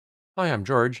Hi, I'm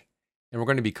George, and we're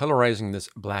going to be colorizing this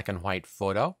black and white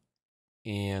photo.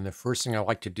 And the first thing I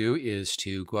like to do is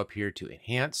to go up here to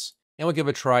Enhance, and we'll give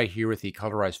a try here with the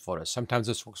Colorize Photo. Sometimes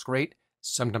this works great,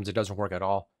 sometimes it doesn't work at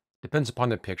all. Depends upon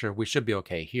the picture. We should be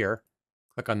okay here.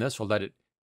 Click on this, we'll let it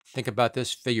think about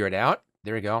this, figure it out.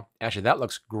 There we go. Actually, that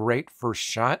looks great first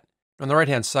shot. On the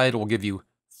right-hand side, we'll give you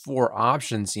 4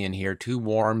 options in here, 2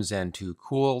 warms and 2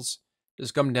 cools.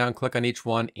 Just come down, click on each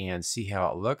one, and see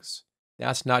how it looks.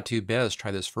 That's not too bad. Let's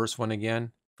try this first one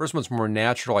again. First one's more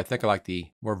natural. I think I like the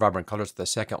more vibrant colors of the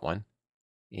second one.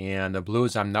 And the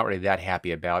blues I'm not really that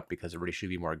happy about because there really should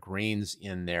be more greens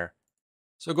in there.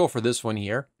 So go for this one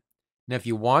here. Now if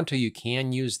you want to, you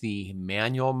can use the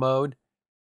manual mode,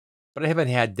 but I haven't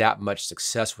had that much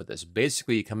success with this.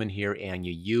 Basically, you come in here and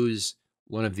you use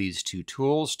one of these 2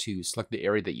 tools to select the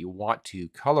area that you want to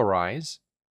colorize.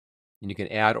 And you can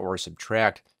add or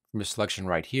subtract from your selection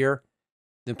right here.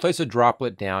 Then place a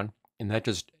droplet down, and that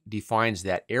just defines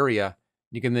that area.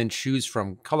 You can then choose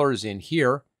from colors in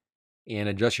here and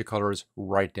adjust your colors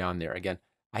right down there. Again,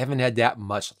 I haven't had that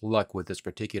much luck with this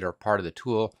particular part of the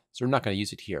tool, so we're not going to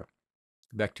use it here.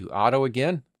 Go back to Auto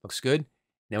again. Looks good.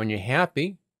 Now when you're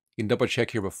happy, you can double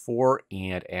check here before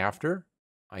and after.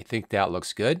 I think that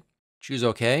looks good. Choose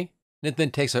OK. And it then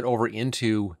takes it over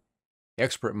into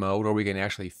expert mode where we can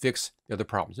actually fix the other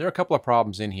problems. There are a couple of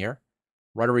problems in here.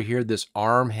 Right over here, this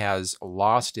arm has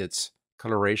lost its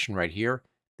coloration right here.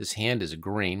 This hand is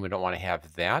green. We don't want to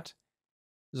have that.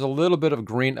 There's a little bit of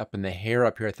green up in the hair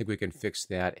up here. I think we can fix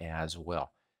that as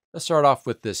well. Let's start off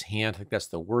with this hand. I think that's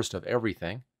the worst of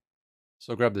everything.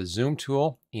 So grab the zoom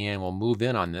tool and we'll move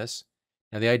in on this.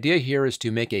 Now the idea here is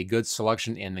to make a good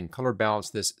selection and then color balance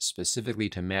this specifically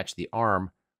to match the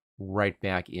arm right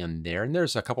back in there. And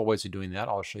there's a couple ways of doing that.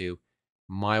 I'll show you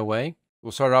my way.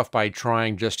 We'll start off by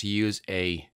trying just to use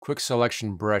a quick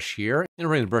selection brush here and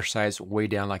bring the brush size way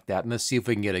down like that. And let's see if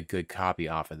we can get a good copy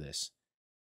off of this.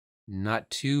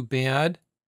 Not too bad.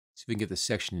 See if we can get the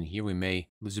section in here. We may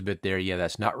lose a bit there. Yeah,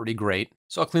 that's not really great.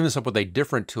 So I'll clean this up with a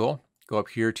different tool. Go up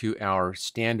here to our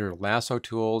standard lasso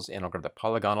tools and I'll grab the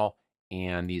polygonal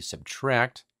and the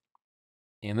subtract.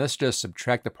 And let's just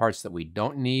subtract the parts that we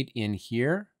don't need in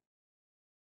here.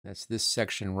 That's this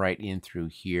section right in through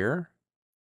here.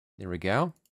 There we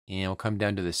go. And we'll come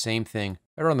down to the same thing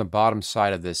right on the bottom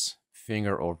side of this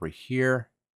finger over here.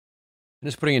 And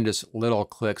just putting in just little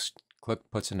clicks. Click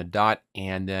puts in a dot,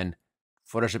 and then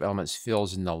Photoshop Elements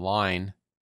fills in the line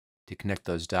to connect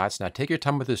those dots. Now take your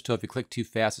time with this tool. If you click too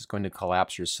fast, it's going to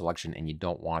collapse your selection, and you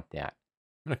don't want that.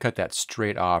 I'm going to cut that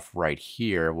straight off right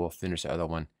here. We'll finish the other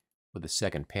one with a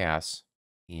second pass.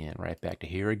 And right back to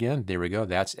here again. There we go.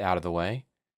 That's out of the way.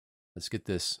 Let's get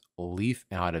this leaf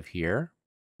out of here.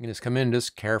 You can just come in,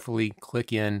 just carefully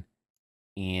click in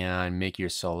and make your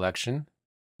selection.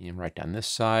 And right down this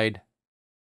side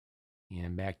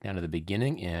and back down to the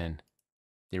beginning. And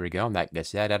there we go. And that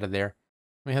gets that out of there.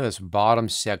 We have this bottom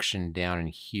section down in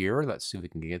here. Let's see if we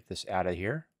can get this out of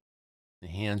here. The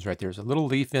hands right there. There's a little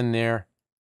leaf in there.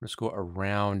 Let's go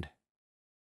around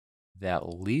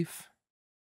that leaf.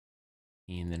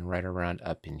 And then right around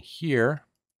up in here.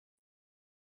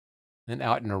 Then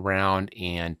out and around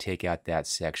and take out that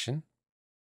section.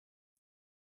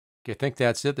 Okay, I think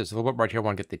that's it. There's a little bit right here. I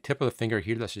want to get the tip of the finger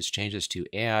here. Let's just change this to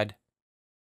add.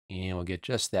 And we'll get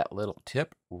just that little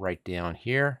tip right down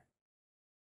here.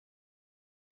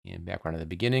 And back around to the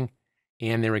beginning.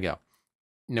 And there we go.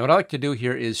 Now what I like to do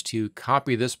here is to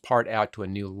copy this part out to a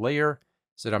new layer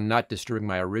so that I'm not disturbing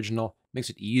my original. Makes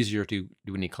it easier to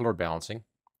do any color balancing.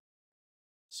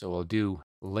 So we'll do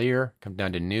layer, come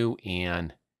down to new,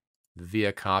 and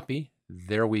via copy.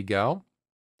 There we go.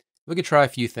 We could try a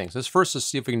few things. Let's first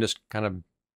see if we can just kind of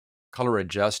color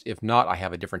adjust. If not, I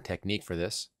have a different technique for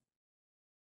this.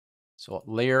 So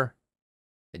layer,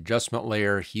 adjustment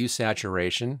layer, hue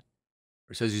saturation.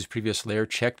 It says use previous layer.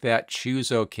 Check that,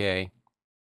 choose OK.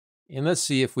 And let's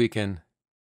see if we can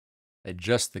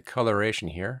adjust the coloration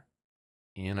here.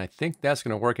 And I think that's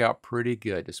going to work out pretty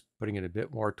good. Just putting it a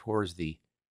bit more towards the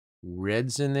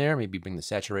reds in there. Maybe bring the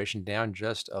saturation down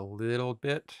just a little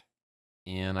bit.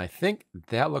 And I think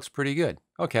that looks pretty good.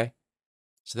 Okay,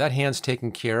 so that hand's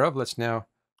taken care of. Let's now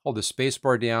hold the space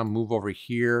bar down, move over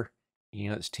here, and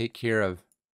let's take care of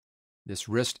this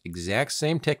wrist. Exact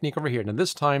same technique over here. Now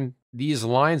this time, these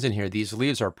lines in here, these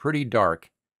leaves are pretty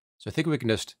dark. So I think we can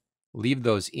just leave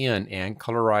those in and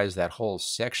colorize that whole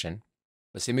section.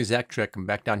 The same exact trick. Come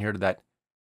back down here to that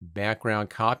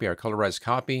background copy, our colorized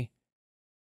copy.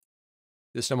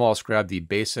 This time I'll just grab the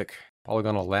basic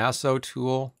polygonal lasso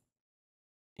tool.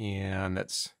 And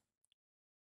let's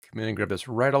come in and grab this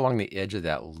right along the edge of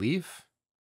that leaf.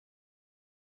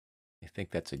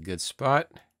 think that's a good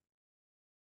spot.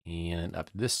 And up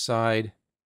this side.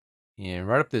 And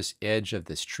right up this edge of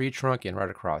this tree trunk and right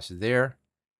across there.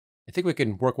 I think we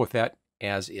can work with that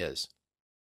as is.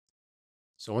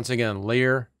 So once again,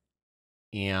 layer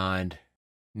and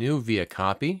new via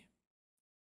copy.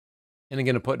 And I'm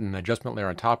going to put an adjustment layer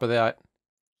on top of that.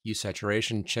 Hue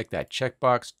saturation, check that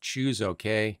checkbox, choose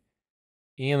OK.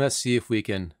 And let's see if we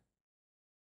can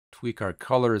tweak our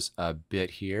colors a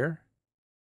bit here.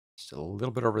 Just a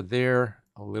little bit over there,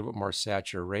 a little bit more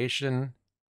saturation.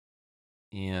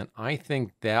 And I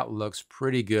think that looks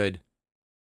pretty good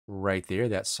right there.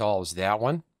 That solves that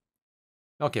one.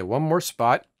 Okay, one more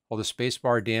spot. Hold the space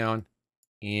bar down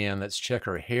and let's check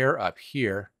her hair up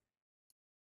here.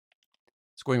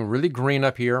 It's going really green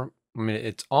up here. I mean,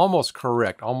 it's almost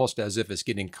correct, almost as if it's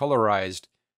getting colorized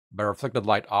by reflected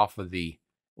light off of the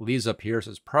leaves up here.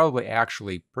 So it's probably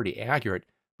actually pretty accurate,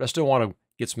 but I still want to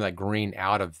get some of that green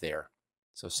out of there.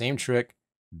 So same trick,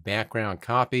 background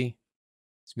copy.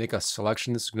 Let's make a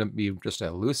selection. This is going to be just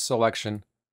a loose selection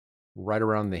right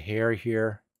around the hair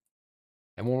here.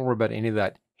 I won't worry about any of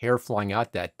that hair flying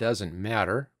out. That doesn't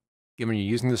matter. Again, when you're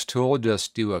using this tool,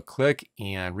 just do a click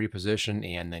and reposition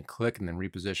and then click and then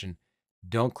reposition.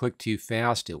 Don't click too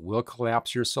fast. It will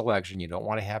collapse your selection. You don't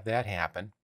want to have that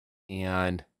happen.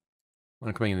 And when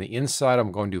I'm coming in the inside,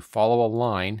 I'm going to follow a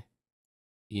line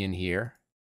in here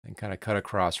and kind of cut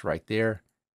across right there.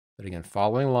 But again,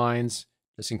 following lines,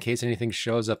 just in case anything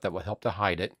shows up that will help to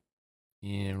hide it.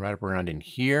 And right up around in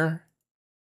here.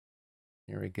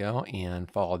 There we go.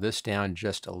 And follow this down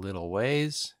just a little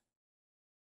ways.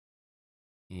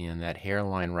 And that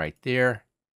hairline right there.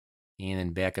 And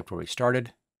then back up to where we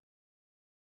started.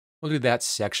 We'll do that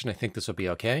section. I think this will be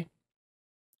okay.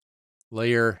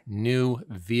 Layer new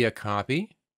via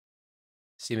copy.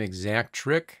 Same exact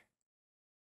trick.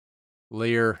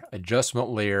 Layer adjustment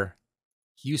layer,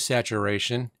 hue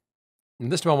saturation.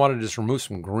 And this time I want to just remove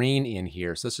some green in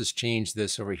here. So let's just change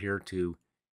this over here to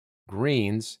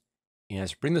greens. And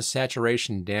let's bring the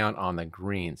saturation down on the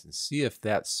greens and see if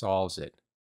that solves it.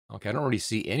 Okay, I don't really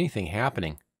see anything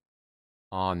happening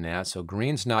on that. So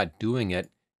green's not doing it.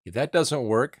 If that doesn't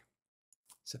work,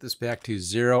 set this back to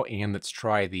 0 and let's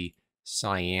try the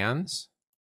cyans.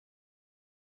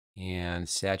 And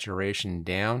saturation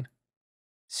down.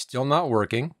 Still not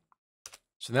working.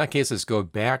 So in that case, let's go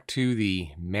back to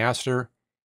the master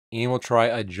and we'll try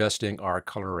adjusting our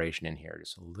coloration in here.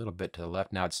 Just a little bit to the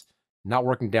left. Now it's not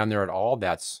working down there at all.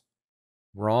 That's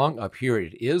wrong. Up here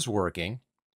it is working.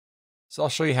 So I'll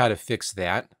show you how to fix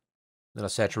that. Little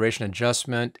saturation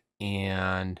adjustment,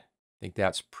 and I think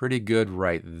that's pretty good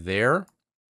right there.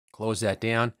 Close that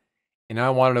down. And now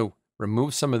I want to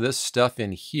remove some of this stuff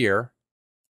in here.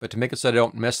 But to make it so I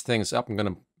don't mess things up, I'm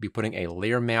going to be putting a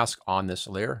layer mask on this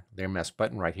layer mask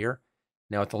button right here.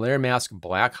 Now with the layer mask,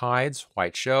 black hides,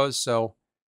 white shows. So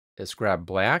let's grab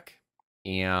black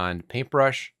and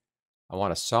paintbrush. I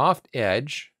want a soft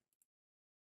edge.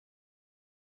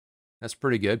 That's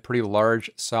pretty good. Pretty large,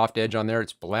 soft edge on there.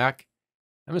 It's black.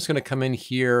 I'm just going to come in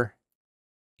here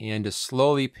and just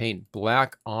slowly paint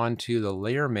black onto the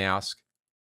layer mask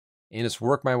and just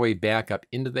work my way back up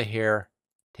into the hair,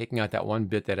 taking out that one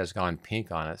bit that has gone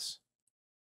pink on us.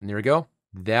 And there we go.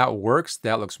 That works.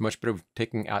 That looks much better. We're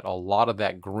taking out a lot of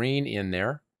that green in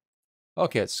there.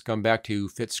 Okay, let's come back to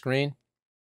fit screen.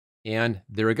 And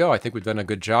there we go. I think we've done a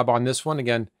good job on this one.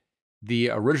 Again, the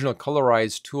original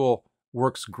Colorize tool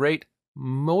works great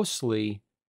mostly,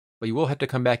 but you will have to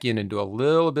come back in and do a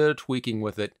little bit of tweaking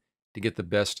with it to get the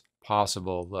best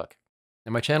possible look.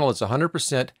 And my channel is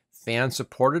 100% fan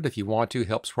supported. If you want to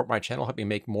help support my channel, help me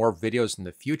make more videos in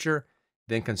the future,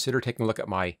 then consider taking a look at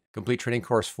my complete training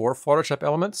course for Photoshop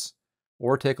Elements,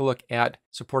 or take a look at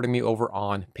supporting me over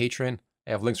on Patreon.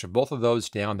 I have links for both of those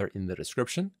down there in the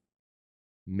description.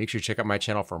 Make sure you check out my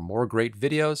channel for more great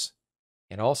videos,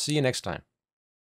 and I'll see you next time.